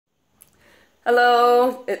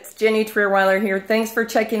Hello, it's Jenny Trierweiler here. Thanks for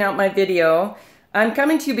checking out my video. I'm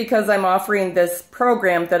coming to you because I'm offering this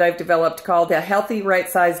program that I've developed called a Healthy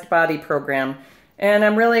Right-Sized Body Program. And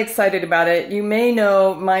I'm really excited about it. You may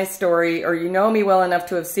know my story, or you know me well enough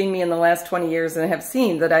to have seen me in the last 20 years and have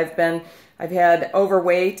seen that I've had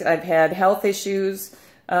overweight, I've had health issues.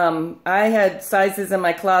 I had sizes in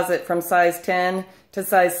my closet from size 10 to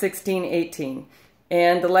size 16, 18.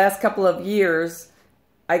 And the last couple of years,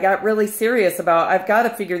 I got really serious about, I've got to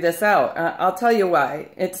figure this out. I'll tell you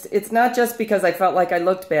why. It's not just because I felt like I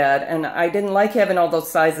looked bad and I didn't like having all those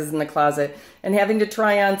sizes in the closet and having to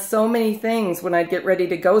try on so many things when I'd get ready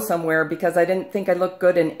to go somewhere because I didn't think I looked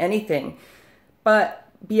good in anything. But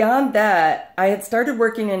beyond that, I had started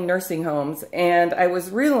working in nursing homes and I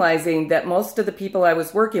was realizing that most of the people I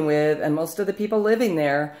was working with and most of the people living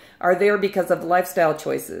there are there because of lifestyle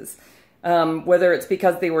choices. Whether it's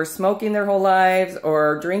because they were smoking their whole lives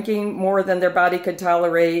or drinking more than their body could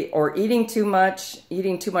tolerate or eating too much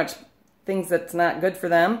things that's not good for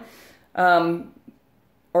them,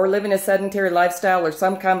 or living a sedentary lifestyle or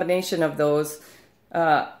some combination of those.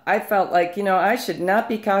 I felt like, I should not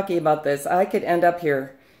be cocky about this. I could end up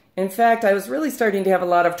here. In fact, I was really starting to have a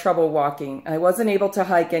lot of trouble walking. I wasn't able to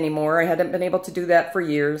hike anymore. I hadn't been able to do that for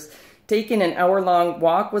years. Taking an hour-long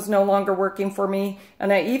walk was no longer working for me,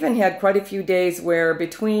 and I even had quite a few days where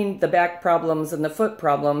between the back problems and the foot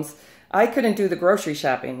problems, I couldn't do the grocery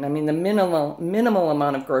shopping. I mean, the minimal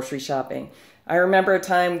amount of grocery shopping. I remember a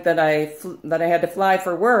time that I had to fly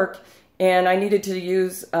for work, and I needed to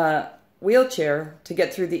use a wheelchair to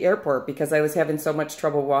get through the airport because I was having so much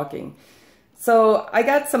trouble walking. So I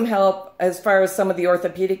got some help as far as some of the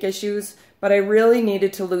orthopedic issues, but I really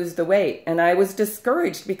needed to lose the weight. And I was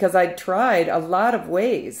discouraged because I'd tried a lot of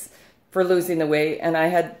ways for losing the weight and I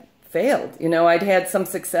had failed. I'd had some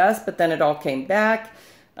success, but then it all came back.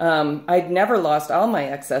 I'd never lost all my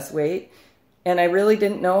excess weight and I really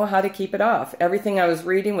didn't know how to keep it off. Everything I was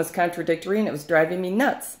reading was contradictory and it was driving me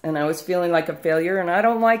nuts. And I was feeling like a failure and I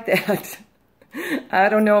don't like that. I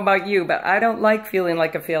don't know about you, but I don't like feeling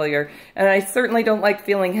like a failure. And I certainly don't like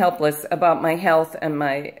feeling helpless about my health and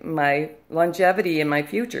my longevity and my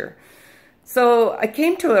future. So I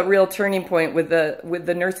came to a real turning point with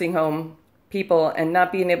the nursing home people and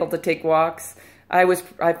not being able to take walks. I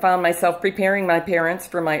found myself preparing my parents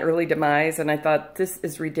for my early demise, and I thought, this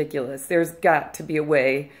is ridiculous. There's got to be a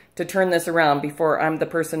way to turn this around before I'm the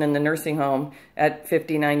person in the nursing home at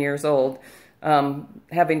 59 years old.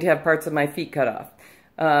 Having to have parts of my feet cut off.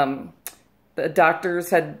 The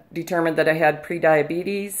doctors had determined that I had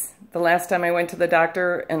prediabetes the last time I went to the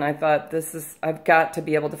doctor, and I thought, I've got to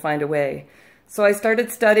be able to find a way. So I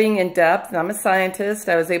started studying in depth. I'm a scientist.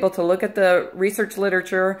 I was able to look at the research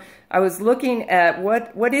literature. I was looking at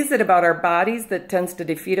what is it about our bodies that tends to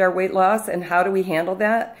defeat our weight loss, and how do we handle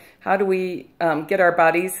that? How do we get our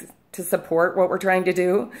bodies to support what we're trying to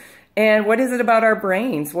do? And what is it about our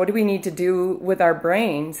brains? What do we need to do with our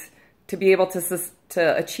brains to be able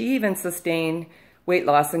to achieve and sustain weight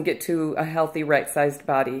loss and get to a healthy, right-sized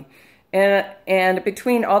body? And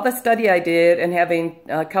between all the study I did and having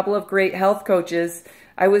a couple of great health coaches,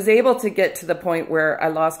 I was able to get to the point where I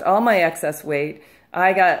lost all my excess weight.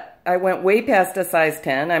 I went way past a size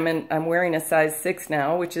 10. I'm wearing a size 6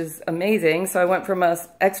 now, which is amazing. So I went from a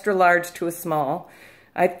extra large to a small.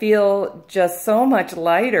 I feel just so much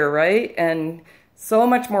lighter, right? And so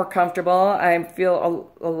much more comfortable. I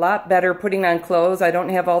feel a lot better putting on clothes. I don't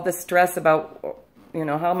have all this stress about,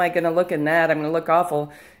 how am I going to look in that? I'm going to look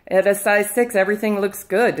awful. At a size 6, everything looks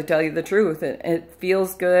good, to tell you the truth. It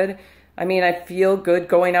feels good. I mean, I feel good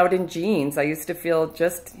going out in jeans. I used to feel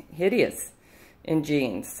just hideous in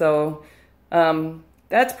jeans. So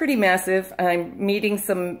that's pretty massive. I'm meeting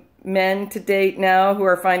some men to date now who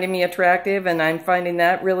are finding me attractive, and I'm finding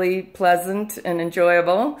that really pleasant and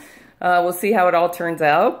enjoyable. We'll see how it all turns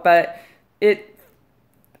out, but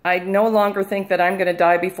I no longer think that I'm going to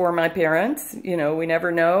die before my parents. We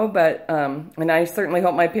never know, but and I certainly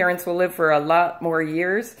hope my parents will live for a lot more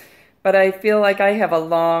years, but I feel like I have a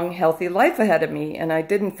long, healthy life ahead of me, and I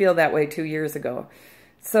didn't feel that way 2 years ago.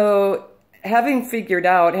 So having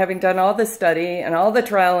done all the study and all the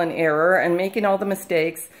trial and error and making all the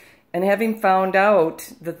mistakes, and having found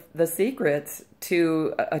out the secrets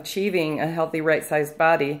to achieving a healthy, right-sized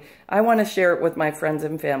body, I want to share it with my friends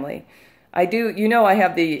and family. I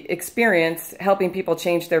have the experience helping people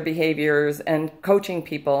change their behaviors and coaching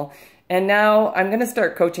people. And now I'm going to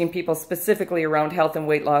start coaching people specifically around health and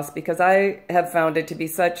weight loss because I have found it to be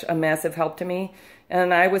such a massive help to me.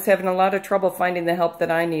 And I was having a lot of trouble finding the help that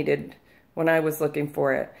I needed when I was looking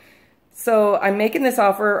for it. So I'm making this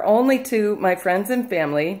offer only to my friends and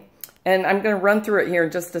family. And I'm going to run through it here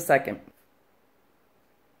in just a second.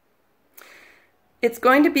 It's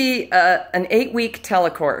going to be an 8-week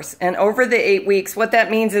telecourse. And over the 8 weeks, what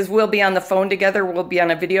that means is we'll be on the phone together. We'll be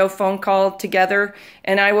on a video phone call together.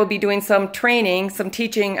 And I will be doing some training, some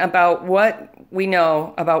teaching about what we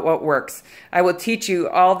know about what works. I will teach you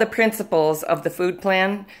all the principles of the food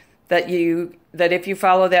plan that if you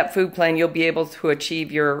follow that food plan, you'll be able to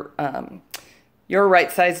achieve your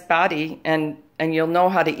right-sized body, and you'll know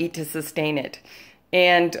how to eat to sustain it.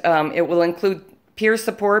 And it will include peer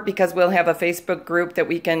support, because we'll have a Facebook group that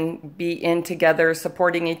we can be in together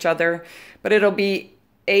supporting each other. But it'll be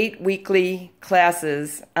 8 weekly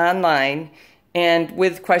classes online and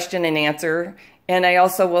with question and answer. And I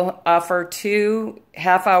also will offer 2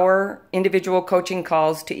 half-hour individual coaching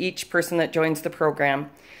calls to each person that joins the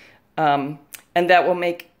program. And that will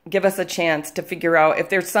give us a chance to figure out if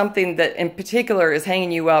there's something that in particular is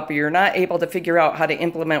hanging you up, or you're not able to figure out how to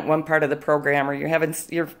implement one part of the program, or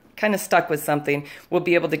you're kind of stuck with something. We'll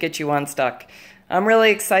be able to get you unstuck. I'm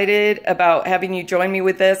really excited about having you join me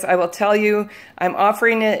with this. I will tell you, I'm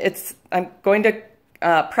offering it. I'm going to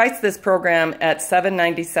price this program at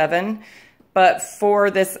 $797, but for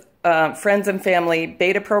this friends and family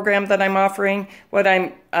beta program that I'm offering,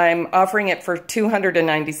 I'm offering it for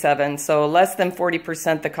 $297, so less than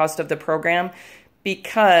 40% the cost of the program,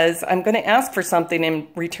 because I'm going to ask for something in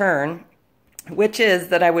return, which is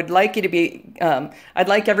that I would like you to be, I'd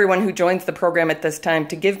like everyone who joins the program at this time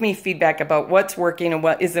to give me feedback about what's working and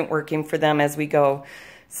what isn't working for them as we go.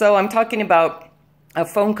 So I'm talking about a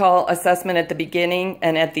phone call assessment at the beginning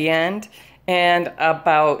and at the end, and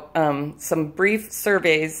about some brief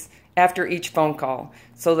surveys after each phone call,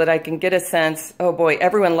 so that I can get a sense, oh boy,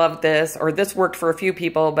 everyone loved this, or this worked for a few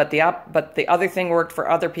people, but the other thing worked for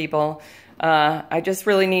other people. I just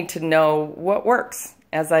really need to know what works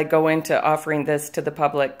as I go into offering this to the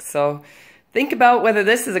public. So think about whether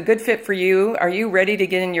this is a good fit for you. Are you ready to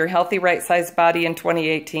get in your healthy right-sized body in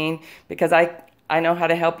 2018? Because I know how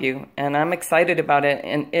to help you, and I'm excited about it,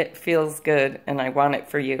 and it feels good, and I want it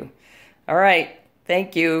for you. All right,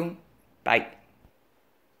 thank you. Bye.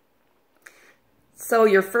 So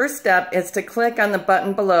your first step is to click on the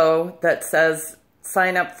button below that says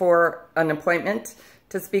sign up for an appointment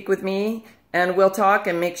to speak with me, and we'll talk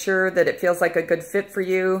and make sure that it feels like a good fit for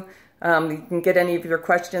you. You can get any of your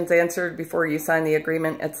questions answered before you sign the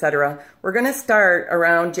agreement, etc. We're going to start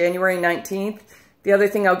around January 19th. The other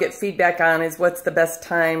thing I'll get feedback on is what's the best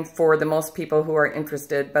time for the most people who are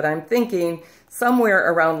interested, but I'm thinking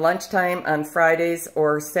somewhere around lunchtime on Fridays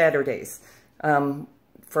or Saturdays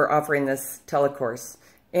for offering this telecourse.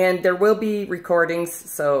 And there will be recordings,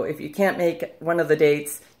 so if you can't make one of the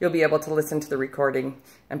dates, you'll be able to listen to the recording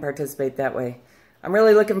and participate that way. I'm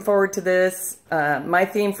really looking forward to this. My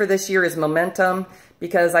theme for this year is momentum,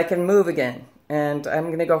 because I can move again. And I'm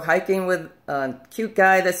going to go hiking with a cute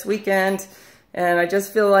guy this weekend, and I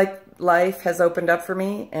just feel like life has opened up for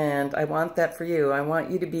me, and I want that for you. I want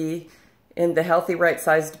you to be in the healthy,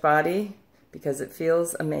 right-sized body, because it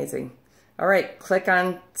feels amazing. All right, click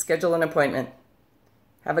on schedule an appointment.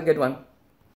 Have a good one.